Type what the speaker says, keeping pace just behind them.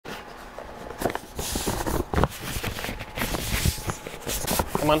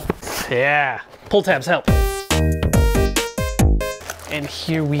Come on. Yeah, pull tabs help. And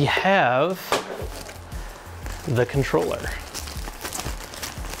here we have the controller.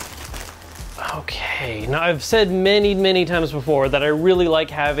 Okay, now I've said many times before that I really like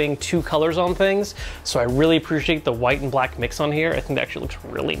having two colors on things, so I really appreciate the white and black mix on here. I think that actually looks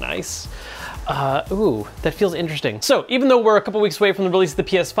really nice. Ooh, that feels interesting. So even though we're a couple weeks away from the release of the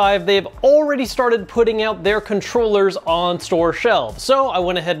PS5, they've already started putting out their controllers on store shelves. So I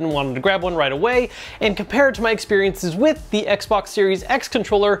went ahead and wanted to grab one right away and compare it to my experiences with the Xbox Series X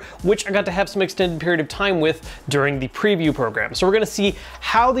controller, which I got to have some extended period of time with during the preview program. So we're gonna see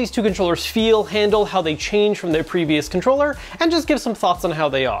how these two controllers feel, handle, how they change from their previous controller, and just give some thoughts on how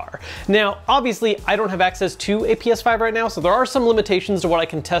they are. Now, obviously, I don't have access to a PS5 right now, so there are some limitations to what I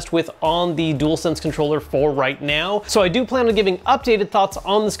can test with on the DualSense controller for right now. So I do plan on giving updated thoughts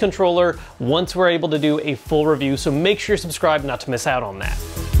on this controller once we're able to do a full review, so make sure you're subscribed not to miss out on that.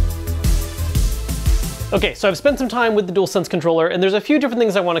 Okay, so I've spent some time with the DualSense controller, and there's a few different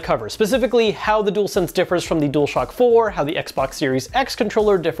things I want to cover, specifically how the DualSense differs from the DualShock 4, how the Xbox Series X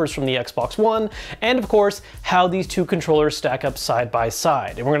controller differs from the Xbox One, and of course, how these two controllers stack up side by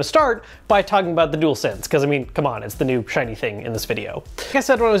side. And we're going to start by talking about the DualSense, because I mean, come on, it's the new shiny thing in this video. Like I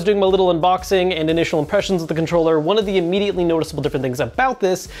said when I was doing my little unboxing and initial impressions of the controller, one of the immediately noticeable different things about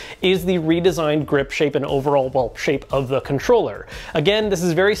this is the redesigned grip shape and overall, well, shape of the controller. Again, this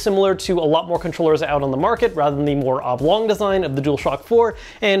is very similar to a lot more controllers out on the market rather than the more oblong design of the DualShock 4,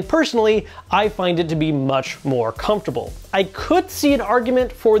 and personally, I find it to be much more comfortable. I could see an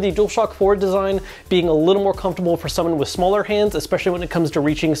argument for the DualShock 4 design being a little more comfortable for someone with smaller hands, especially when it comes to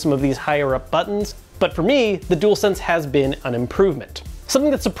reaching some of these higher up buttons, but for me, the DualSense has been an improvement.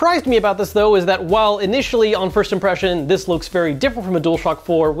 Something that surprised me about this though is that while initially on first impression this looks very different from a DualShock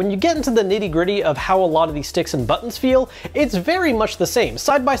 4, when you get into the nitty-gritty of how a lot of these sticks and buttons feel, it's very much the same.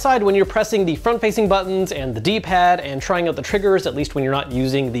 Side by side when you're pressing the front-facing buttons and the D-pad and trying out the triggers, at least when you're not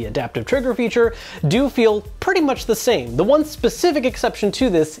using the adaptive trigger feature, do feel pretty much the same. The one specific exception to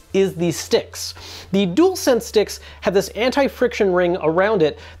this is the sticks. The DualSense sticks have this anti-friction ring around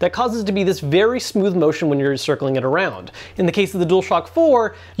it that causes it to be this very smooth motion when you're circling it around. In the case of the DualShock 4,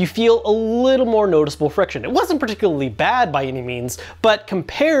 you feel a little more noticeable friction. It wasn't particularly bad by any means, but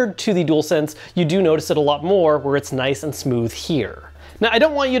compared to the DualSense, you do notice it a lot more where it's nice and smooth here. Now, I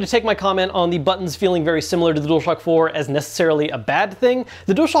don't want you to take my comment on the buttons feeling very similar to the DualShock 4 as necessarily a bad thing.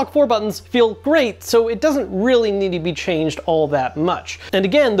 The DualShock 4 buttons feel great, so it doesn't really need to be changed all that much. And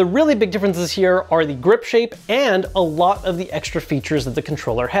again, the really big differences here are the grip shape and a lot of the extra features that the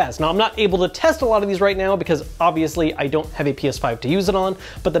controller has. Now, I'm not able to test a lot of these right now because obviously I don't have a PS5 to use it on,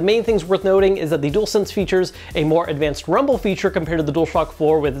 but the main things worth noting is that the DualSense features a more advanced rumble feature compared to the DualShock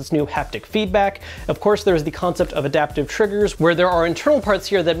 4 with its new haptic feedback. Of course, there's the concept of adaptive triggers where there are internal parts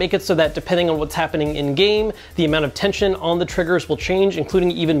here that make it so that depending on what's happening in game, the amount of tension on the triggers will change, including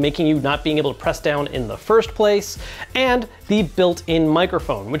even making you not being able to press down in the first place, and the built-in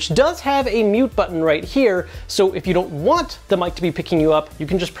microphone, which does have a mute button right here, so if you don't want the mic to be picking you up, you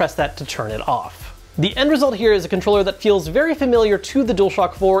can just press that to turn it off. The end result here is a controller that feels very familiar to the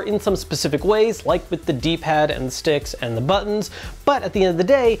DualShock 4 in some specific ways, like with the D-pad and the sticks and the buttons, but at the end of the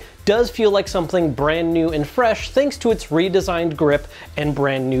day, does feel like something brand new and fresh thanks to its redesigned grip and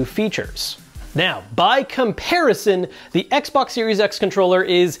brand new features. Now, by comparison, the Xbox Series X controller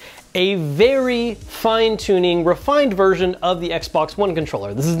is a very fine-tuning, refined version of the Xbox One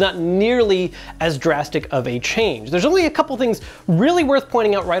controller. This is not nearly as drastic of a change. There's only a couple things really worth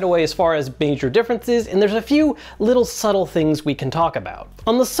pointing out right away as far as major differences, and there's a few little subtle things we can talk about.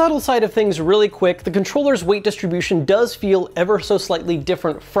 On the subtle side of things really quick, the controller's weight distribution does feel ever so slightly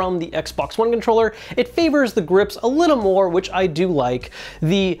different from the Xbox One controller. It favors the grips a little more, which I do like.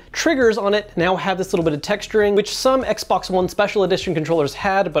 The triggers on it now have this little bit of texturing, which some Xbox One Special Edition controllers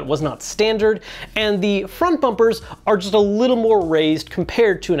had, but was not standard, and the front bumpers are just a little more raised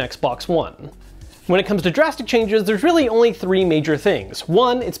compared to an Xbox One. When it comes to drastic changes, there's really only three major things.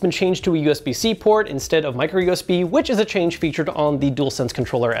 One, it's been changed to a USB-C port instead of micro USB, which is a change featured on the DualSense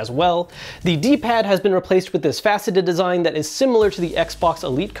controller as well. The D-pad has been replaced with this faceted design that is similar to the Xbox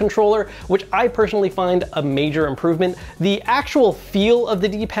Elite controller, which I personally find a major improvement. The actual feel of the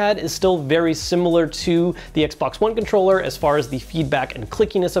D-pad is still very similar to the Xbox One controller as far as the feedback and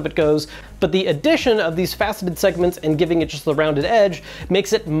clickiness of it goes, but the addition of these faceted segments and giving it just the rounded edge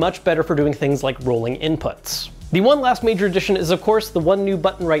makes it much better for doing things like rolling inputs. The one last major addition is of course the one new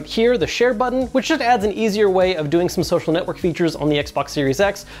button right here, the share button, which just adds an easier way of doing some social network features on the Xbox Series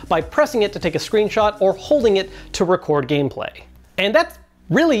X by pressing it to take a screenshot or holding it to record gameplay. And that's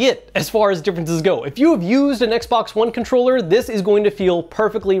really it as far as differences go. If you have used an Xbox One controller, this is going to feel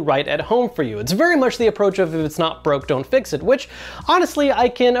perfectly right at home for you. It's very much the approach of if it's not broke, don't fix it, which honestly I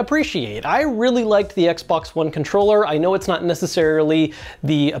can appreciate. I really liked the Xbox One controller. I know it's not necessarily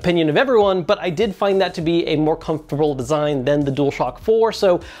the opinion of everyone, but I did find that to be a more comfortable design than the DualShock 4,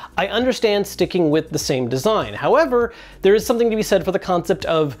 so I understand sticking with the same design. However, there is something to be said for the concept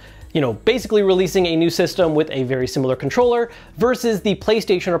of basically releasing a new system with a very similar controller versus the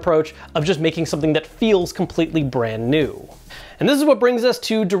PlayStation approach of just making something that feels completely brand new. And this is what brings us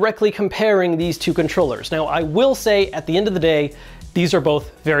to directly comparing these two controllers. Now, I will say at the end of the day, these are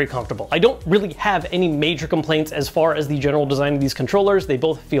both very comfortable. I don't really have any major complaints as far as the general design of these controllers. They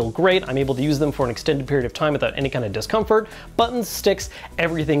both feel great. I'm able to use them for an extended period of time without any kind of discomfort. Buttons, sticks,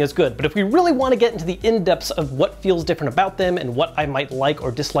 everything is good. But if we really want to get into the in-depths of what feels different about them and what I might like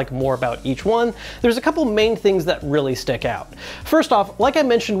or dislike more about each one, there's a couple main things that really stick out. First off, like I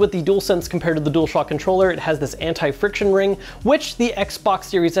mentioned with the DualSense compared to the DualShock controller, it has this anti-friction ring, which the Xbox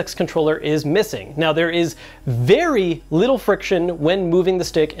Series X controller is missing. Now, there is very little friction when moving the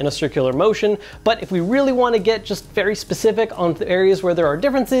stick in a circular motion, but if we really want to get just very specific on the areas where there are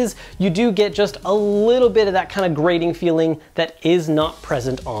differences, you do get just a little bit of that kind of grating feeling that is not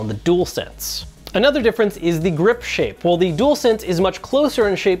present on the DualSense. Another difference is the grip shape. While the DualSense is much closer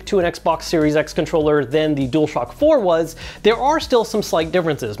in shape to an Xbox Series X controller than the DualShock 4 was, there are still some slight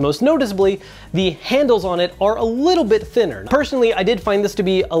differences. Most noticeably, the handles on it are a little bit thinner. Personally, I did find this to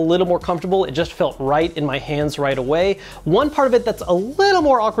be a little more comfortable. It just felt right in my hands right away. One part of it that's a little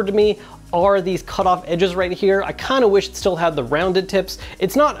more awkward to me are these cut-off edges right here. I kind of wish it still had the rounded tips.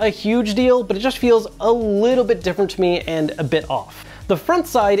 It's not a huge deal, but it just feels a little bit different to me and a bit off. The front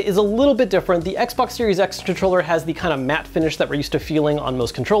side is a little bit different. The Xbox Series X controller has the kind of matte finish that we're used to feeling on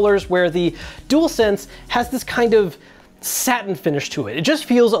most controllers, where the DualSense has this kind of satin finish to it. It just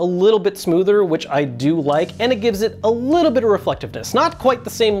feels a little bit smoother, which I do like, and it gives it a little bit of reflectiveness. Not quite the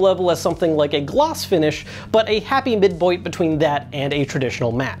same level as something like a gloss finish, but a happy midpoint between that and a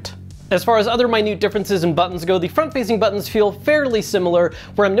traditional matte. As far as other minute differences in buttons go, the front-facing buttons feel fairly similar.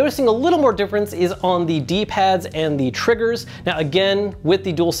 Where I'm noticing a little more difference is on the D-pads and the triggers. Now again, with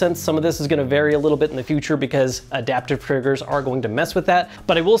the DualSense, some of this is going to vary a little bit in the future because adaptive triggers are going to mess with that.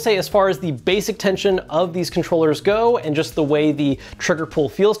 But I will say, as far as the basic tension of these controllers go and just the way the trigger pull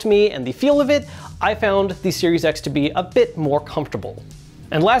feels to me and the feel of it, I found the Series X to be a bit more comfortable.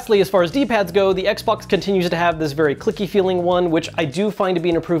 And lastly, as far as D-pads go, the Xbox continues to have this very clicky feeling one, which I do find to be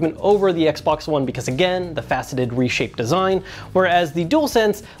an improvement over the Xbox One because, again, the faceted reshaped design, whereas the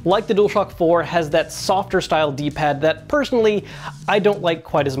DualSense, like the DualShock 4, has that softer style D-pad that personally I don't like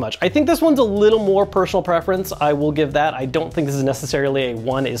quite as much. I think this one's a little more personal preference, I will give that. I don't think this is necessarily a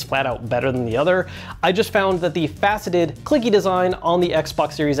one is flat out better than the other. I just found that the faceted clicky design on the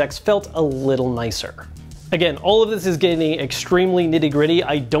Xbox Series X felt a little nicer. Again, all of this is getting extremely nitty-gritty.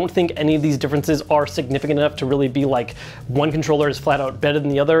 I don't think any of these differences are significant enough to really be like one controller is flat out better than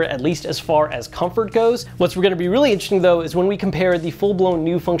the other, at least as far as comfort goes. What's going to be really interesting though is when we compare the full-blown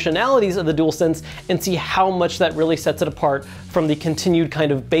new functionalities of the DualSense and see how much that really sets it apart from the continued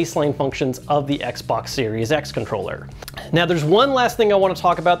kind of baseline functions of the Xbox Series X controller. Now there's one last thing I want to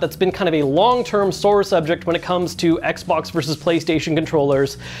talk about that's been kind of a long-term sore subject when it comes to Xbox versus PlayStation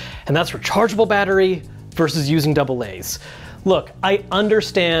controllers, and that's rechargeable battery versus using AA's. Look, I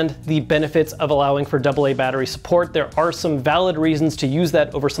understand the benefits of allowing for AA battery support. There are some valid reasons to use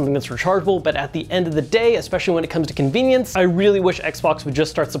that over something that's rechargeable, but at the end of the day, especially when it comes to convenience, I really wish Xbox would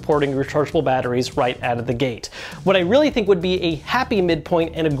just start supporting rechargeable batteries right out of the gate. What I really think would be a happy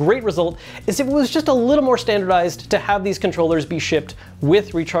midpoint and a great result is if it was just a little more standardized to have these controllers be shipped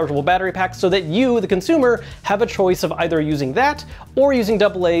with rechargeable battery packs so that you, the consumer, have a choice of either using that or using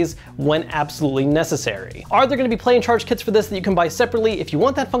AA's when absolutely necessary. Are there going to be play and charge kits for this that you can buy separately if you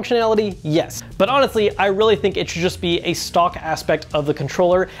want that functionality? Yes. But honestly, I really think it should just be a stock aspect of the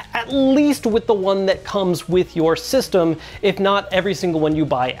controller, at least with the one that comes with your system, if not every single one you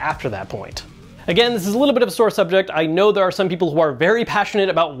buy after that point. Again, this is a little bit of a sore subject. I know there are some people who are very passionate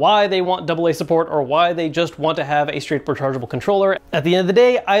about why they want AA support or why they just want to have a straight rechargeable controller. At the end of the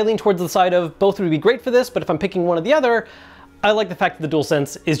day, I lean towards the side of both would be great for this, but if I'm picking one or the other, I like the fact that the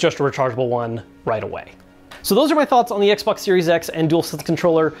DualSense is just a rechargeable one right away. So those are my thoughts on the Xbox Series X and DualSense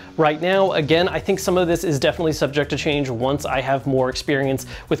controller right now. Again, I think some of this is definitely subject to change once I have more experience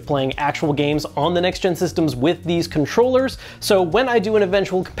with playing actual games on the next-gen systems with these controllers. So when I do an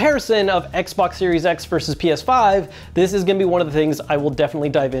eventual comparison of Xbox Series X versus PS5, this is going to be one of the things I will definitely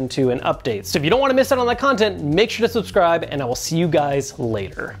dive into and update. So if you don't want to miss out on that content, make sure to subscribe, and I will see you guys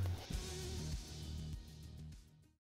later.